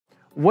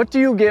What do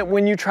you get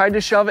when you try to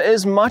shove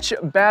as much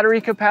battery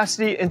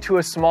capacity into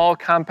a small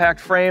compact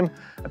frame?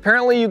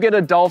 Apparently you get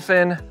a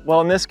Dolphin, well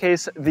in this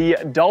case, the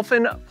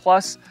Dolphin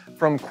Plus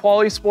from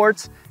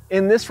Qualisports.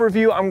 In this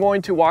review, I'm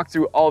going to walk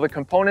through all the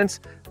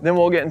components, then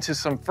we'll get into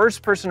some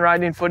first-person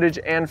riding footage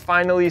and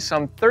finally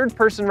some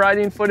third-person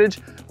riding footage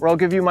where I'll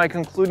give you my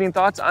concluding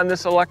thoughts on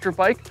this electric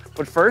bike.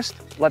 But first,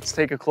 let's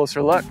take a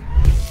closer look.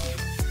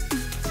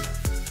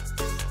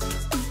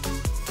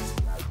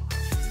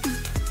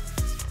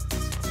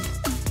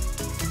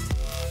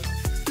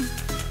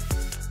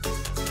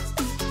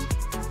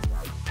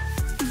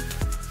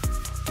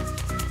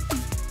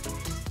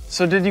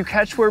 So did you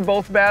catch where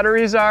both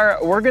batteries are?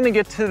 We're gonna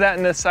get to that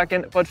in a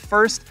second, but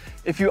first,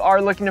 if you are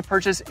looking to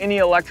purchase any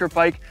electric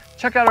bike,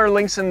 check out our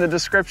links in the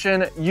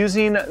description.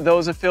 Using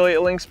those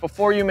affiliate links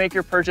before you make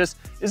your purchase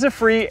is a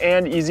free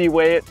and easy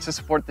way to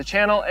support the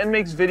channel and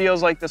makes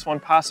videos like this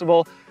one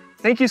possible.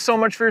 Thank you so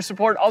much for your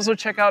support. Also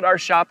check out our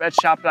shop at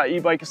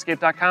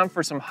shop.ebikeescape.com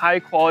for some high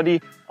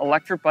quality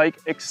electric bike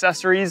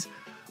accessories.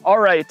 All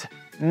right.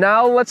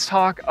 Now let's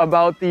talk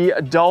about the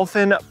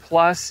Dolphin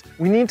Plus.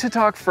 We need to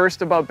talk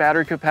first about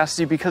battery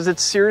capacity because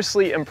it's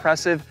seriously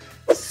impressive.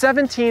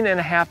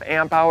 17.5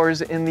 amp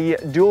hours in the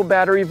dual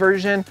battery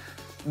version.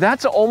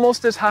 That's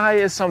almost as high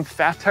as some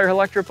fat tire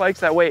electric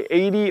bikes that weigh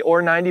 80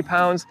 or 90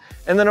 pounds.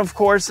 And then of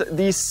course,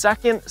 the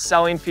second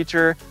selling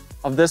feature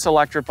of this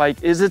electric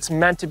bike is it's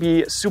meant to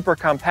be super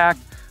compact.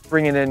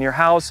 Bring it in your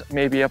house,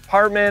 maybe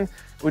apartment.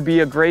 It would be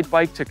a great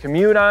bike to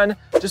commute on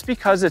just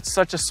because it's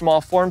such a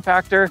small form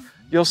factor.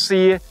 You'll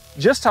see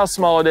just how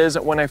small it is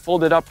when I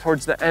fold it up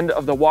towards the end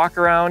of the walk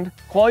around.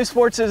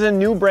 Qualisports is a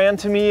new brand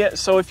to me,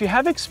 so if you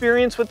have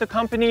experience with the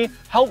company,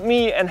 help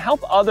me and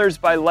help others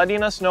by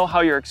letting us know how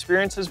your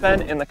experience has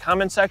been in the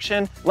comment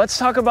section. Let's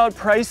talk about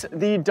price.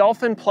 The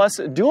Dolphin Plus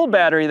dual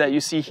battery that you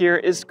see here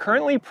is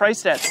currently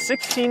priced at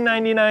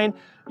 $16.99,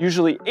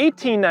 usually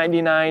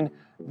 $18.99.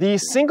 The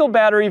single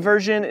battery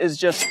version is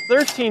just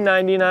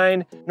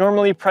 $13.99,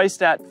 normally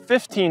priced at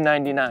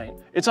 $15.99.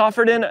 It's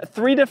offered in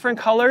 3 different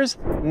colors: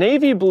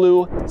 navy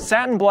blue,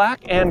 satin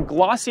black, and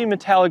glossy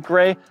metallic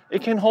gray.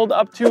 It can hold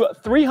up to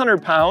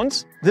 300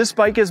 pounds. This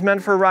bike is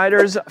meant for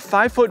riders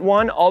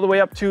 5'1" all the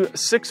way up to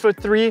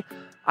 6'3".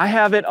 I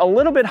have it a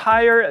little bit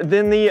higher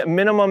than the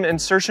minimum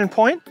insertion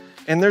point,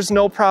 and there's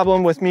no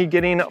problem with me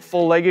getting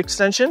full leg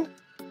extension.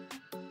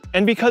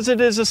 And because it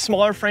is a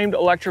smaller framed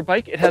electric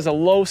bike, it has a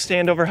low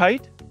standover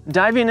height.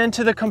 Diving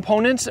into the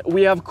components,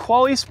 we have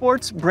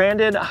Qualisports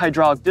branded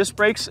hydraulic disc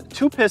brakes,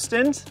 2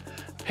 pistons,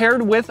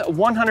 paired with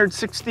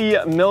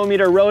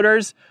 160mm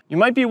rotors. You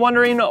might be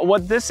wondering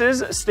what this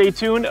is. Stay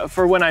tuned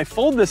for when I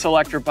fold this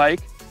electric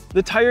bike.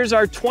 The tires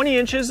are 20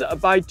 inches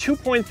by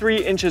 2.3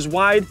 inches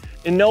wide,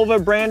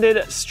 Innova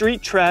branded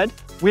street tread.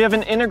 We have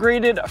an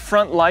integrated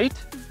front light,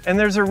 and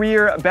there's a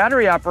rear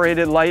battery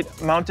operated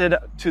light mounted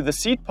to the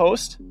seat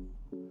post.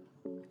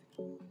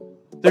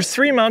 There's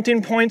 3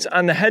 mounting points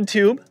on the head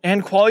tube,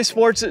 and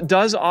Qualisports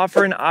does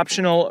offer an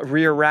optional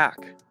rear rack.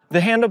 The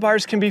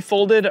handlebars can be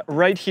folded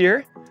right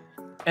here,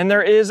 and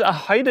there is a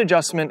height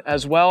adjustment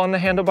as well on the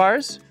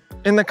handlebars.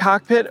 In the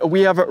cockpit,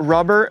 we have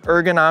rubber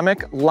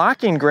ergonomic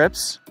locking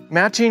grips,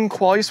 matching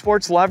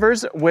Qualisports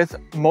levers with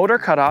motor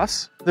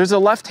cutoffs. There's a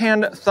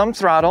left-hand thumb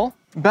throttle,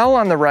 bell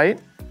on the right,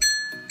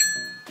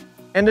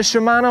 and a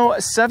Shimano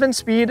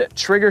 7-speed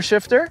trigger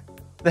shifter.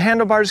 The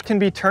handlebars can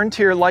be turned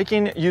to your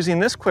liking using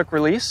this quick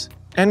release.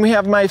 And we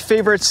have my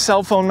favorite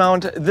cell phone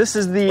mount. This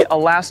is the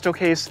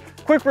Elastocase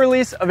quick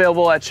release,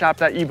 available at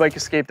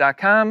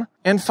shop.ebikeescape.com.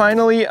 And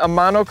finally, a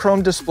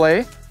monochrome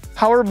display,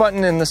 power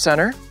button in the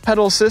center,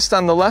 pedal assist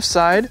on the left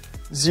side,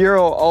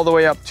 0 all the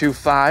way up to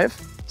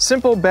 5,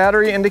 simple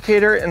battery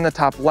indicator in the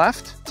top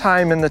left,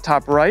 time in the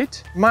top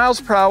right, miles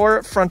per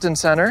hour front and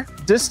center,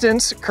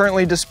 distance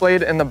currently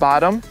displayed in the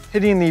bottom.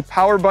 Hitting the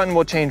power button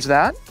will change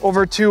that.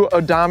 Over to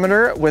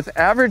odometer with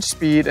average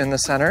speed in the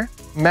center,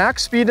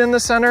 max speed in the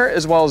center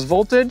as well as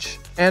voltage,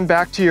 and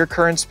back to your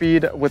current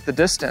speed with the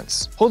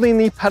distance. Holding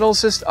the pedal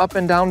assist up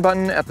and down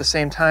button at the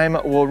same time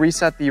will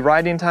reset the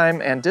riding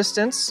time and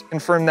distance.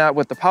 Confirm that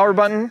with the power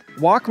button.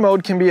 Walk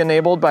mode can be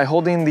enabled by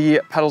holding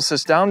the pedal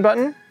assist down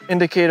button,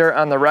 indicator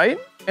on the right.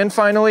 And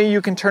finally,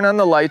 you can turn on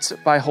the lights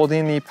by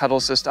holding the pedal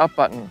assist up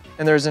button.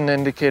 And there's an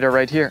indicator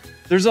right here.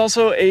 There's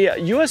also a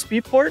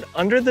USB port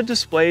under the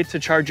display to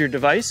charge your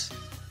device.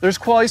 There's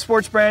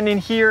Qualisports branding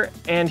here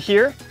and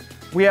here.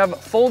 We have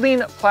folding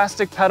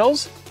plastic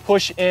pedals,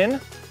 push in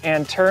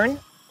and turn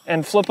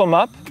and flip them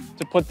up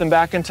to put them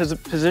back into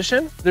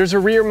position. There's a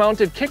rear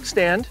mounted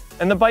kickstand,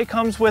 and the bike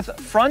comes with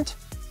front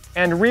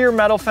and rear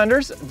metal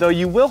fenders, though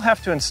you will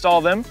have to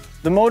install them.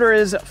 The motor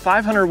is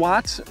 500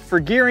 watts.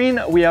 For gearing,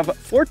 we have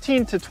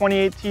 14 to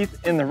 28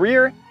 teeth in the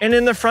rear, and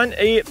in the front,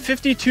 a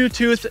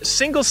 52-tooth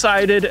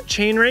single-sided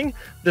chainring.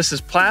 This is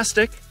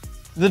plastic.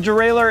 The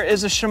derailleur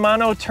is a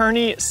Shimano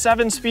Tourney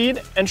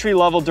 7-speed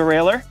entry-level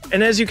derailleur.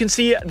 And as you can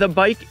see, the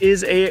bike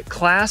is a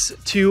Class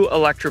 2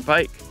 electric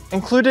bike.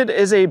 Included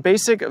is a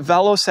basic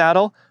Velo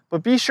saddle,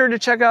 but be sure to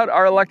check out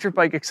our electric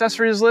bike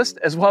accessories list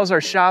as well as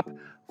our shop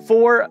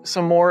for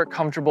some more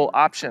comfortable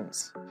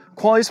options.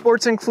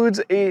 Qualisports includes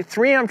a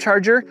 3-amp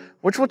charger,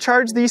 which will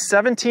charge the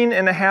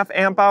 17.5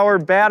 amp hour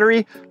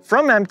battery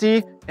from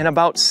empty in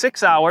about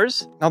 6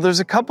 hours. Now there's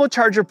a couple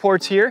charger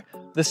ports here.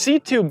 The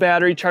C2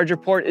 battery charger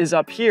port is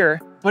up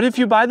here, but if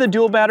you buy the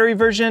dual battery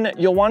version,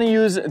 you'll want to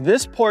use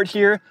this port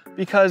here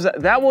because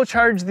that will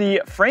charge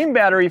the frame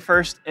battery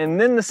first and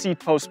then the seat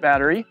post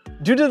battery.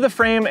 Due to the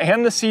frame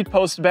and the seat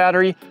post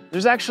battery,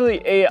 there's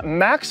actually a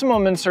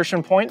maximum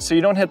insertion point so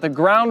you don't hit the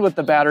ground with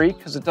the battery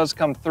because it does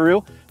come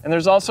through. And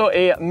there's also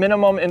a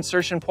minimum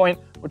insertion point,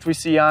 which we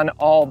see on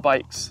all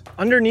bikes.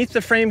 Underneath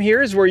the frame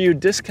here is where you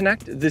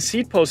disconnect the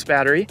seat post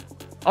battery.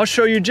 I'll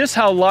show you just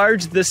how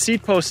large the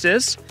seat post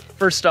is.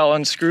 First, I'll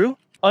unscrew,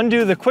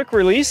 undo the quick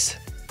release,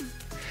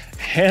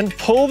 and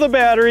pull the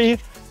battery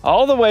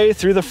all the way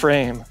through the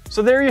frame.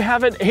 So there you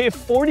have it, a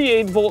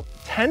 48 volt,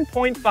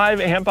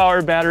 10.5 amp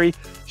hour battery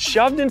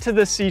shoved into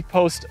the seat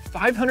post,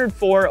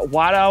 504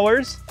 watt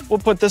hours. We'll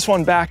put this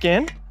one back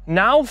in.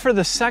 Now for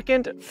the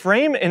second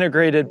frame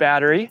integrated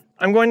battery,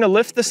 I'm going to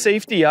lift the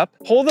safety up,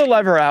 pull the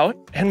lever out,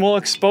 and we'll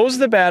expose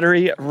the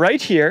battery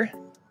right here.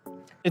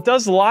 It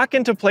does lock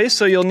into place,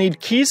 so you'll need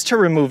keys to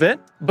remove it.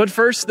 But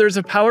first, there's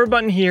a power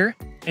button here,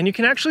 and you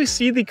can actually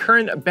see the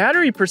current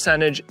battery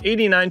percentage,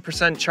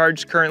 89%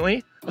 charged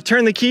currently. I'll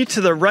turn the key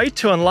to the right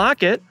to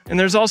unlock it, and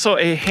there's also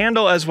a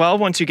handle as well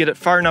once you get it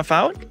far enough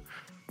out.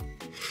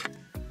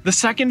 The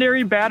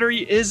secondary battery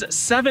is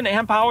 7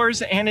 amp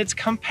hours, and it's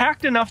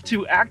compact enough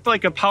to act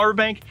like a power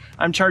bank.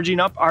 I'm charging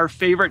up our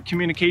favorite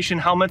communication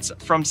helmets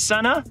from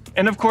Senna.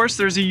 And of course,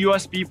 there's a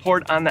USB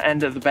port on the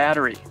end of the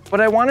battery. But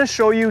I want to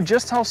show you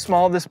just how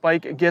small this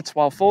bike gets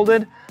while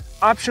folded.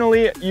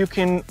 Optionally, you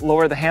can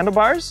lower the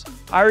handlebars.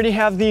 I already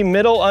have the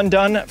middle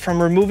undone from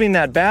removing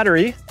that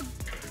battery.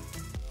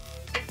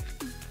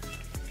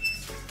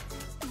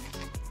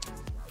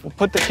 We'll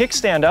put the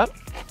kickstand up.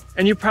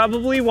 And you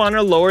probably want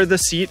to lower the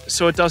seat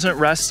so it doesn't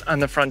rest on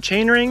the front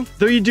chainring,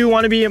 though you do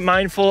want to be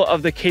mindful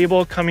of the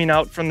cable coming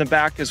out from the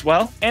back as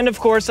well. And of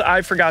course,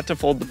 I forgot to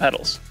fold the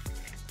pedals.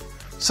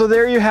 So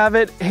there you have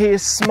it, a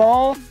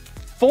small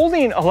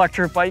folding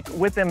electric bike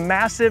with a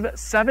massive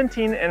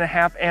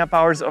 17.5 amp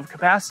hours of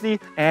capacity.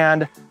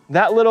 And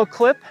that little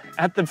clip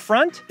at the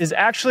front is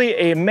actually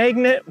a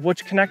magnet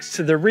which connects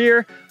to the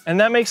rear. And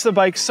that makes the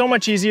bike so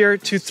much easier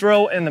to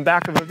throw in the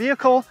back of a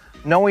vehicle,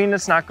 knowing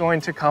it's not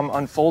going to come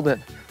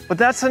unfolded. But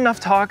that's enough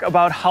talk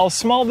about how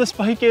small this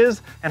bike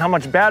is and how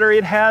much battery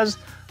it has.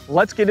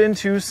 Let's get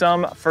into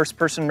some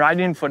first-person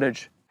riding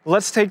footage.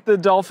 Let's take the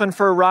Dolphin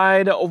for a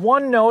ride.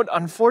 One note,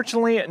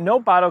 unfortunately, no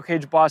bottle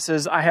cage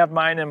bosses. I have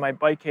mine in my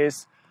bike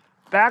case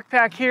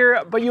backpack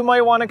here, but you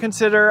might want to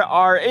consider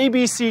our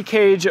ABC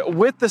cage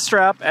with the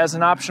strap as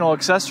an optional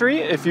accessory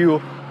if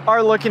you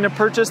are looking to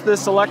purchase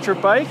this electric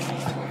bike.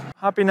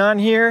 Hopping on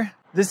here.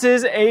 This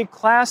is a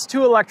Class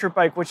 2 electric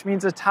bike, which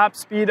means a top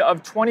speed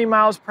of 20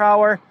 miles per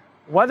hour.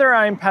 Whether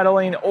I'm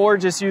pedaling or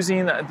just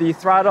using the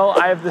throttle,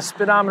 I have the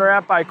speedometer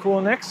app by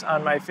Coolnix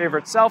on my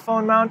favorite cell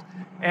phone mount.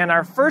 And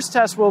our first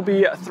test will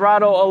be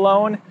throttle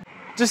alone.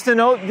 Just to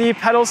note, the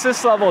pedal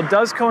assist level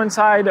does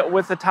coincide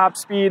with the top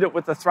speed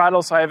with the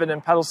throttle, so I have it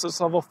in pedal assist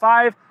level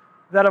 5.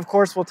 That, of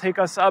course, will take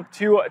us up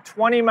to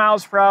 20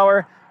 miles per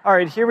hour. All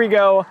right, here we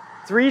go.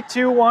 3,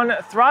 2, 1,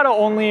 throttle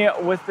only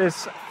with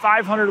this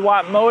 500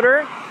 watt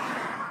motor.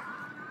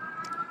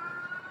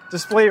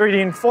 Display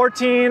reading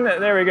 14,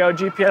 there we go,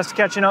 GPS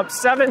catching up,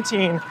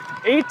 17,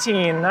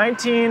 18,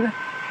 19,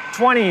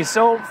 20.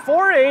 So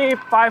for a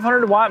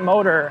 500 watt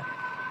motor,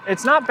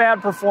 it's not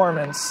bad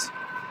performance.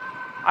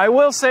 I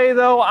will say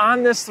though,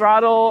 on this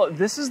throttle,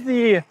 this is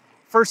the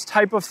first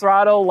type of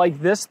throttle like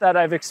this that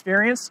I've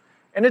experienced.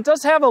 And it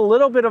does have a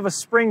little bit of a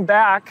spring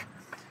back.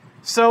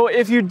 So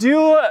if you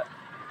do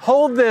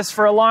hold this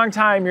for a long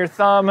time, your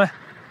thumb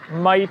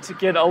might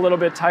get a little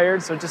bit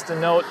tired. So just a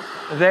note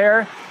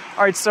there.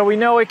 All right, so we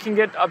know it can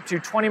get up to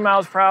 20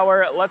 miles per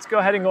hour. Let's go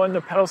ahead and go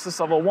into pedal assist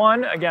level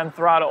 1. Again,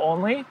 throttle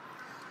only.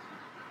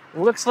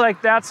 Looks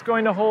like that's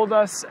going to hold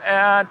us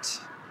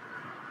at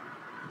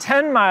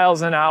 10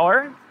 miles an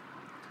hour.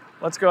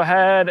 Let's go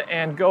ahead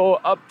and go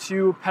up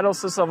to pedal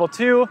assist level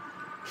 2.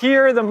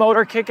 Here, the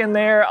motor kick in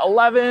there,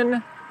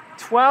 11,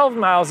 12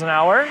 miles an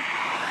hour.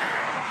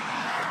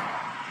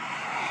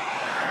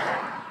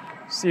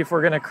 See if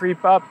we're gonna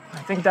creep up. I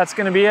think that's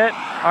gonna be it.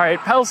 All right,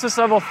 pedal assist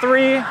level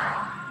 3.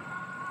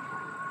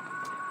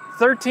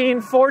 13,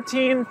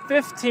 14,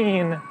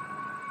 15.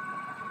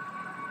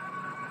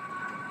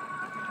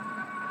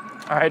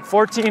 All right,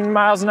 14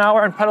 miles an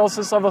hour on pedal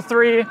assist level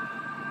 3,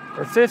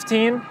 or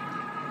 15.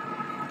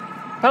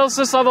 Pedal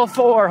assist level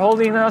 4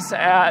 holding us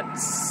at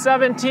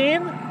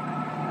 17.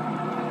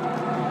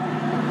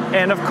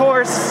 And of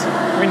course,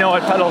 we know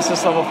what pedal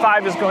assist level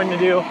 5 is going to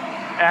do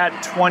at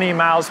 20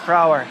 miles per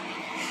hour.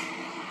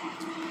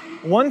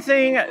 One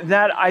thing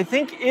that I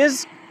think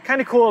is kind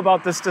of cool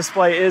about this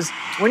display is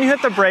when you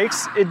hit the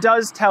brakes, it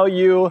does tell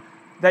you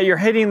that you're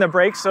hitting the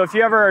brakes. So if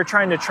you ever are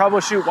trying to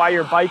troubleshoot why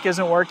your bike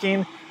isn't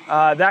working,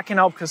 that can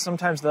help because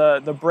sometimes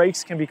the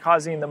brakes can be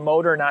causing the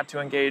motor not to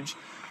engage.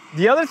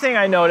 The other thing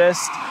I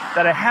noticed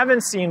that I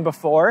haven't seen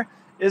before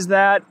is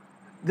that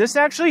this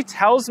actually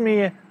tells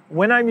me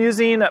when I'm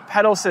using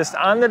pedal assist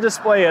on the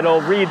display.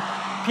 It'll read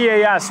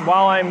PAS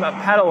while I'm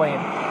pedaling.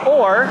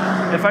 Or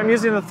if I'm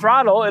using the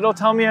throttle, it'll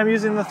tell me I'm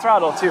using the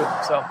throttle too.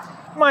 So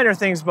minor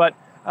things, but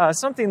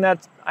something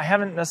that I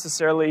haven't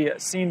necessarily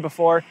seen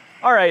before.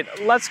 All right,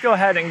 let's go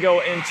ahead and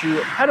go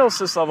into pedal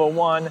assist level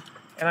 1,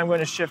 and I'm going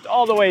to shift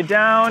all the way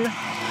down.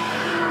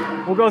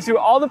 We'll go through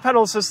all the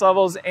pedal assist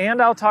levels,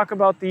 and I'll talk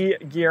about the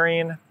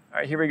gearing. All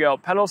right, here we go,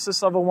 pedal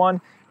assist level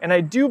 1. And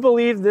I do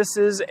believe this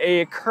is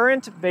a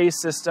current-based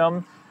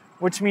system,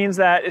 which means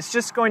that it's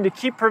just going to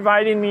keep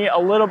providing me a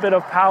little bit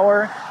of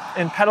power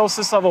in pedal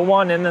assist level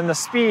 1, and then the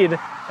speed,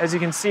 as you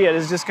can see, it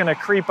is just gonna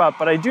creep up,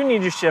 but I do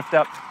need to shift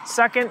up.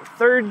 Second,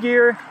 third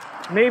gear,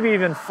 maybe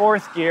even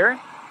fourth gear.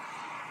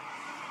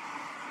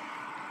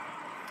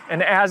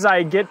 And as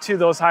I get to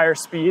those higher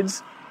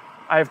speeds,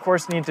 I of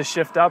course need to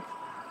shift up.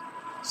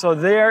 So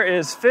there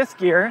is fifth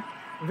gear,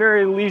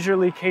 very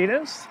leisurely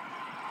cadence.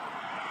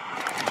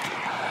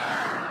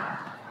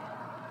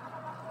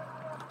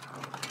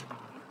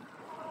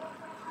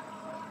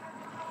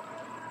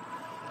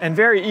 And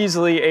very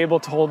easily able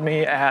to hold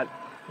me at,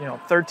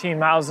 13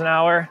 miles an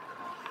hour,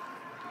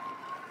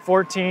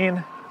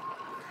 14.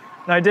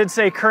 Now I did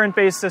say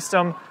current-based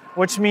system,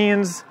 which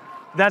means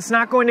that's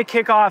not going to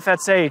kick off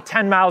at, say,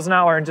 10 miles an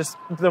hour and just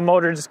the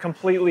motor just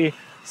completely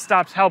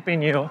stops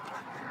helping you.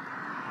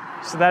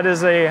 So that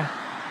is a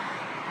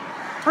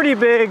pretty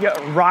big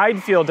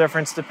ride feel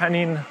difference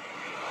depending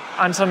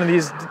on some of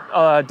these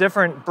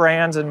different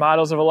brands and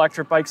models of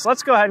electric bikes.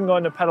 Let's go ahead and go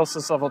into pedal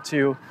assist level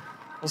 2.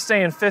 We'll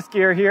stay in fifth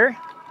gear here.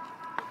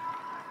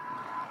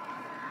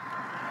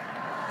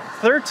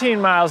 13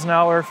 miles an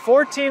hour,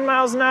 14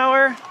 miles an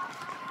hour.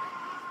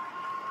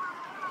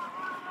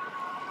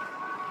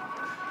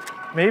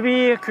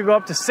 Maybe it could go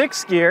up to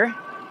sixth gear.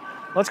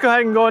 Let's go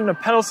ahead and go into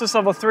pedal assist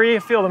level 3,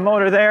 feel the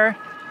motor there.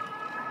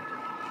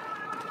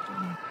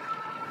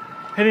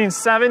 Hitting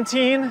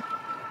 17.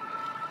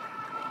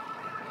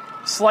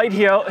 Slight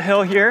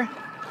hill here.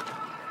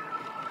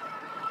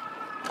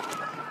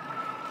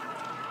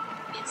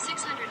 It's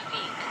 600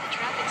 feet and the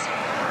traffic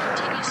circle.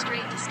 Continue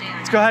straight to stay on.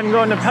 Let's go ahead and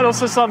go into pedal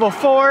assist level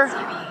 4.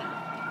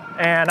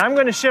 And I'm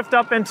going to shift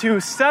up into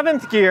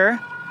 7th gear.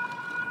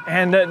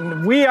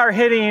 And we are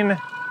hitting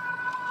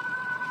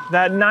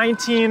that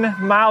 19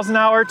 miles an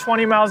hour,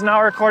 20 miles an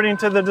hour according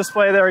to the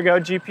display. There we go,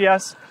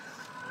 GPS.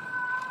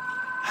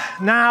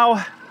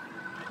 Now,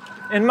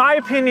 in my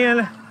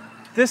opinion,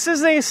 this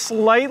is a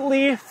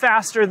slightly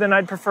faster than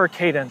I'd prefer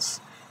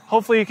cadence.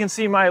 Hopefully you can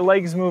see my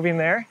legs moving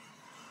there.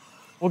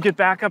 We'll get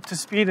back up to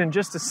speed in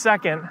just a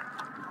second.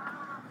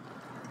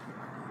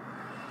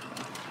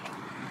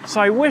 So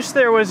I wish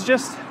there was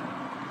just a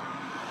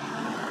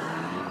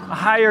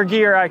higher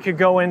gear I could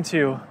go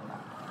into.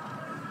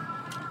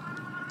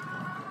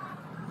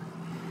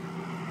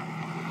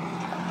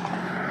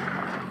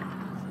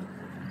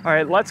 All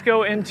right, let's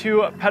go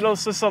into pedal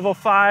assist level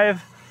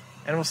 5,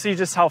 and we'll see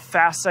just how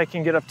fast I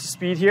can get up to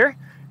speed here.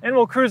 And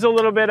we'll cruise a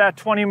little bit at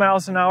 20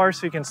 miles an hour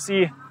so you can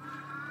see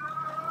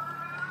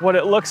what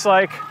it looks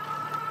like.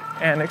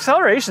 And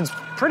acceleration's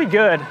pretty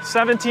good.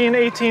 17,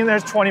 18,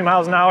 there's 20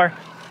 miles an hour.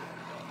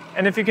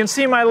 And if you can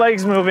see my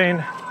legs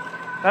moving,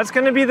 that's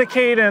gonna be the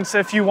cadence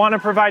if you wanna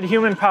provide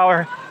human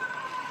power.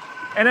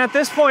 And at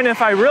this point, if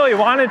I really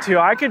wanted to,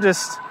 I could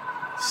just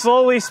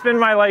slowly spin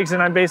my legs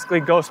and I'm basically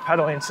ghost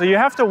pedaling. So you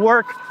have to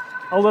work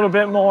a little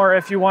bit more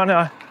if you want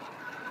to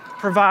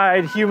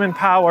provide human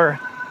power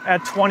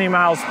at 20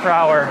 miles per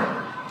hour.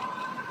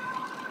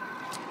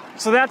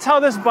 So that's how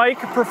this bike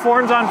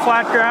performs on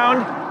flat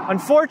ground.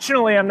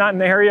 Unfortunately, I'm not in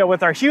the area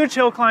with our huge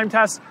hill climb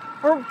test,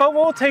 but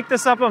we'll take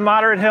this up a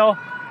moderate hill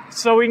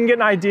so we can get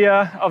an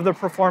idea of the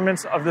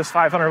performance of this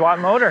 500 watt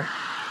motor.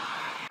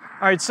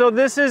 All right, so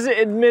this is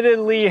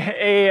admittedly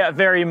a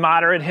very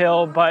moderate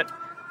hill, but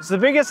it's the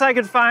biggest I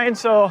could find,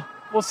 so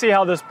we'll see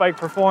how this bike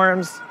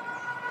performs.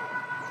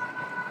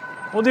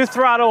 We'll do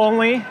throttle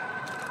only.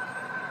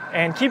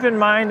 And keep in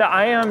mind,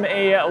 I am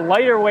a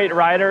lighter weight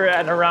rider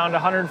at around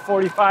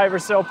 145 or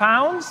so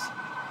pounds.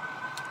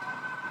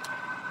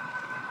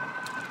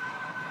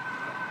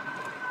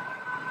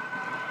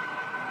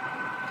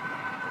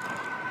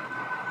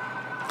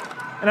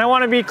 And I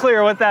want to be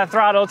clear with that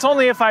throttle. It's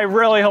only if I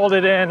really hold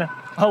it in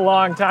a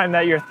long time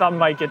that your thumb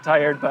might get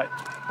tired, but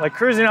like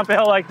cruising up a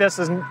hill like this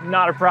is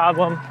not a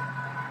problem.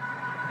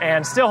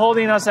 And still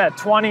holding us at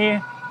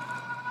 20.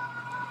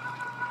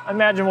 I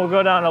imagine we'll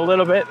go down a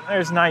little bit.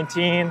 There's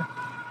 19.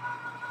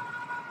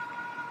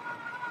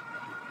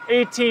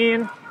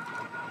 18.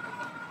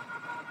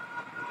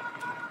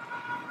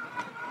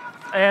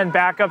 And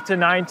back up to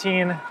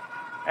 19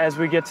 as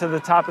we get to the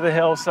top of the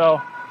hill.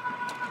 So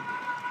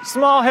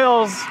small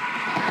hills,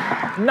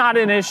 not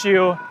an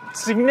issue.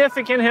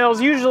 Significant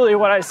hills, usually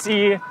what I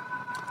see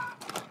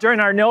during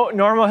our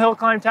normal hill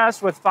climb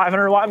test with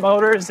 500 watt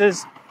motors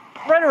is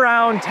right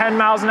around 10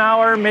 miles an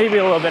hour, maybe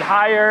a little bit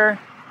higher,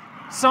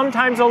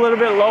 sometimes a little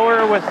bit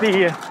lower with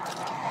the,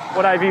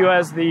 what I view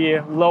as the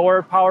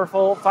lower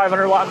powerful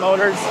 500 watt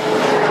motors.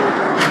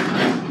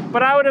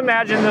 But I would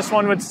imagine this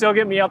one would still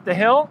get me up the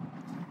hill.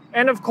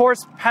 And of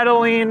course,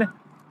 pedaling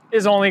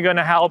is only going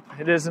to help.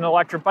 It is an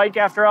electric bike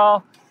after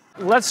all.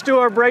 Let's do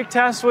our brake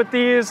test with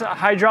these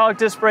hydraulic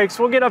disc brakes.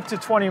 We'll get up to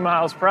 20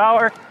 miles per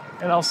hour,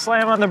 and I'll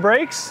slam on the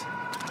brakes.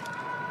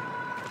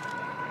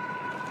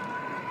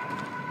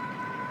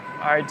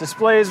 All right,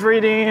 display is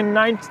reading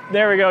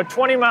there we go,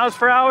 20 miles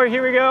per hour.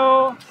 Here we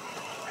go.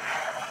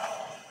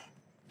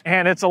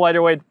 And it's a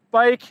lighter weight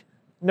bike,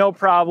 no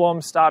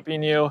problem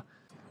stopping you.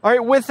 All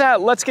right, with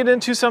that, let's get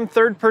into some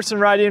third-person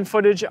riding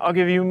footage. I'll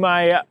give you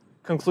my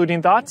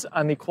concluding thoughts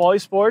on the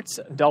Qualisports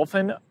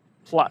Dolphin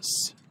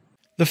Plus.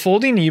 The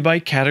folding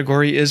e-bike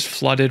category is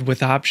flooded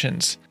with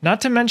options, not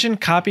to mention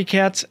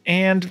copycats,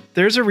 and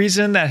there's a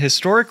reason that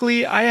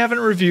historically I haven't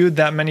reviewed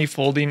that many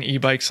folding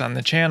e-bikes on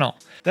the channel.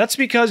 That's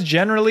because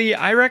generally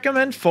I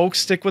recommend folks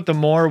stick with the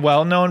more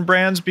well-known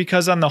brands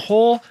because on the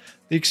whole,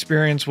 the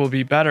experience will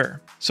be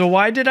better. So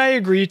why did I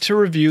agree to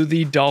review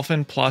the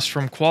Dolphin Plus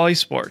from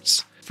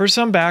Qualisports? For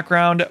some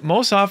background,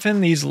 most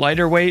often these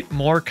lighter weight,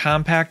 more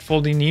compact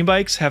folding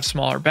e-bikes have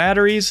smaller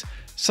batteries,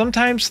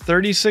 sometimes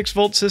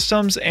 36-volt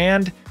systems,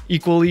 and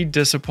equally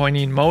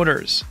disappointing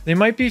motors. They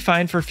might be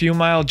fine for few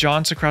mile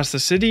jaunts across the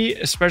city,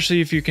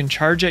 especially if you can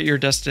charge at your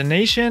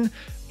destination,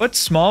 but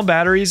small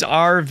batteries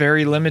are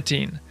very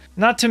limiting.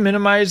 Not to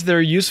minimize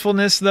their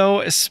usefulness though,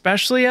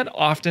 especially at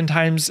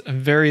oftentimes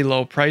very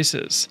low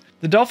prices.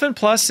 The Dolphin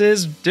Plus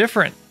is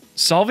different,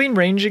 solving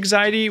range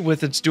anxiety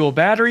with its dual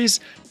batteries,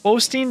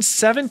 boasting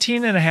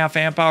 17.5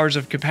 amp hours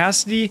of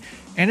capacity,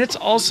 and it's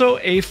also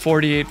a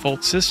 48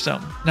 volt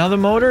system. Now the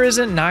motor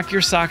isn't knock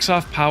your socks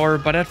off power,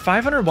 but at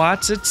 500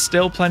 watts it's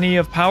still plenty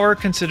of power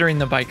considering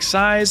the bike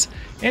size,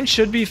 and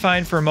should be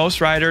fine for most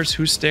riders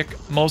who stick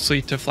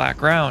mostly to flat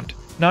ground.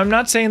 Now I'm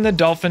not saying the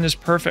Dolphin is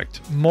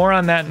perfect, more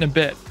on that in a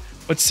bit,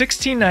 but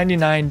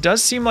 $16.99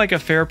 does seem like a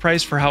fair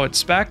price for how it's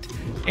spec'd,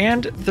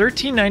 and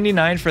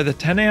 $13.99 for the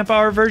 10 amp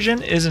hour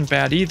version isn't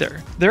bad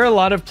either. There are a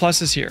lot of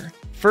pluses here.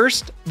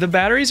 First, the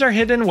batteries are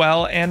hidden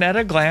well, and at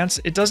a glance,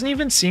 it doesn't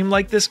even seem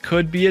like this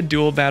could be a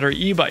dual battery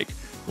e-bike,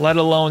 let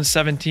alone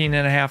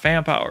 17.5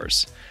 amp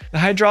hours. The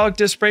hydraulic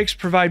disc brakes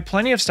provide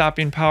plenty of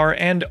stopping power,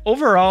 and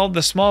overall,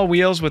 the small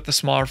wheels with the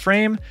smaller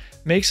frame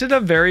makes it a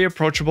very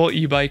approachable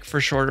e-bike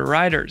for shorter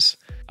riders.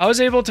 I was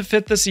able to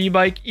fit this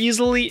e-bike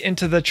easily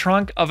into the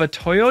trunk of a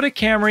Toyota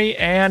Camry,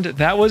 and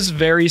that was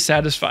very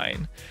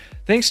satisfying.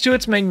 Thanks to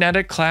its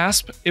magnetic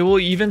clasp, it will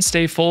even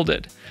stay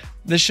folded.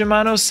 The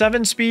Shimano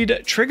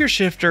 7-speed trigger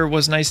shifter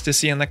was nice to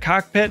see in the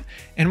cockpit,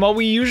 and while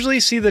we usually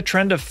see the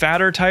trend of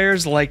fatter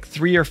tires like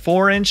 3 or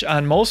 4 inch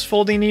on most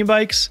folding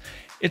e-bikes,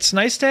 it's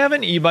nice to have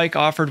an e-bike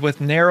offered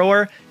with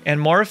narrower and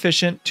more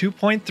efficient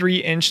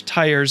 2.3 inch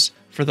tires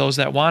for those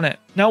that want it.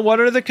 Now, what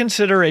are the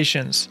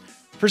considerations?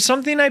 For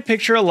something I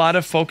picture a lot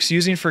of folks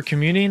using for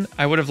commuting,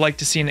 I would have liked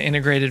to see an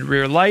integrated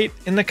rear light.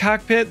 In the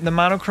cockpit, the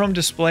monochrome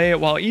display,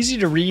 while easy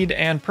to read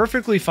and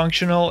perfectly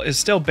functional, is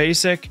still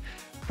basic.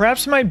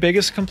 Perhaps my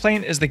biggest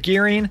complaint is the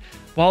gearing.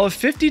 While a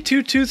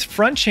 52-tooth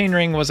front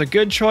chainring was a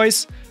good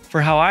choice for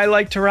how I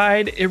like to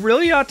ride, it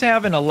really ought to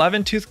have an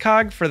 11-tooth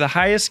cog for the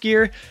highest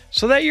gear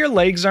so that your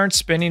legs aren't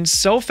spinning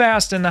so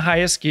fast in the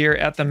highest gear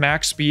at the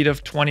max speed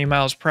of 20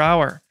 miles per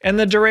hour. And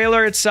the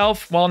derailleur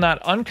itself, while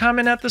not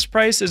uncommon at this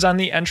price, is on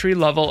the entry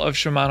level of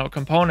Shimano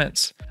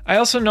components. I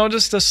also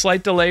noticed a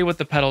slight delay with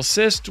the pedal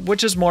assist,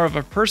 which is more of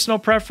a personal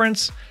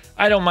preference.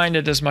 I don't mind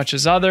it as much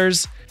as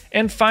others.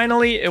 And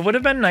finally, it would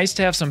have been nice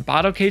to have some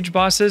bottle cage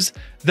bosses,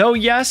 though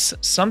yes,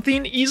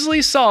 something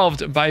easily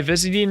solved by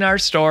visiting our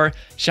store,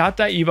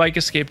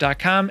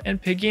 shop.ebikeescape.com,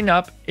 and picking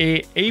up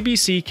a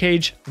ABC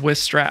cage with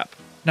strap.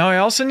 Now I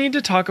also need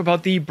to talk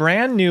about the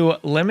brand new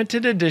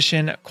limited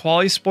edition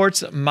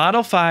Qualisports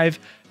Model 5,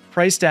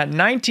 priced at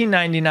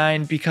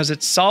 $19.99 because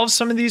it solves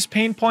some of these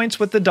pain points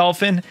with the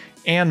Dolphin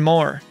and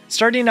more.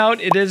 Starting out,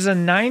 it is a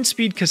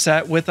 9-speed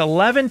cassette with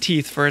 11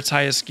 teeth for its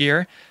highest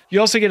gear. You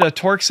also get a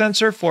torque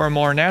sensor for a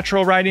more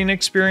natural riding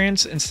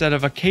experience instead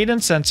of a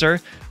cadence sensor,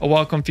 a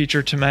welcome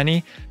feature to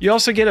many. You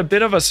also get a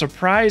bit of a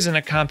surprise in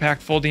a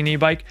compact folding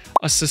e-bike,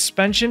 a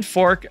suspension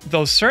fork,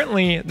 though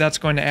certainly that's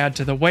going to add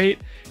to the weight.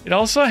 It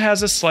also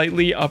has a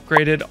slightly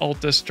upgraded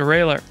Altus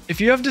derailleur. If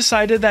you have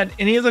decided that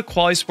any of the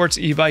Qualisports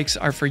e-bikes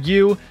are for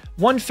you,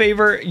 one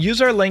favor,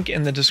 use our link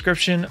in the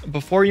description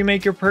before you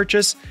make your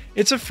purchase.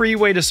 It's a free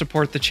way to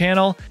support the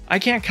channel. I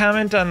can't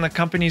comment on the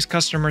company's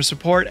customer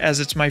support as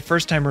it's my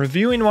first time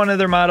reviewing one of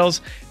their models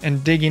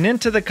and digging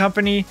into the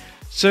company.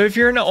 So if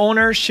you're an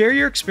owner, share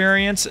your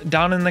experience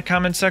down in the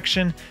comment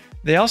section.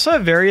 They also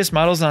have various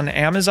models on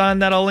Amazon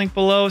that I'll link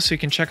below, so you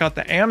can check out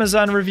the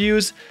Amazon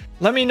reviews.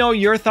 Let me know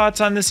your thoughts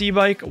on this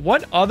e-bike,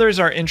 what others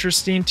are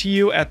interesting to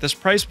you at this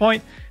price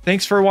point.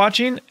 Thanks for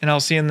watching, and I'll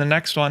see you in the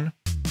next one.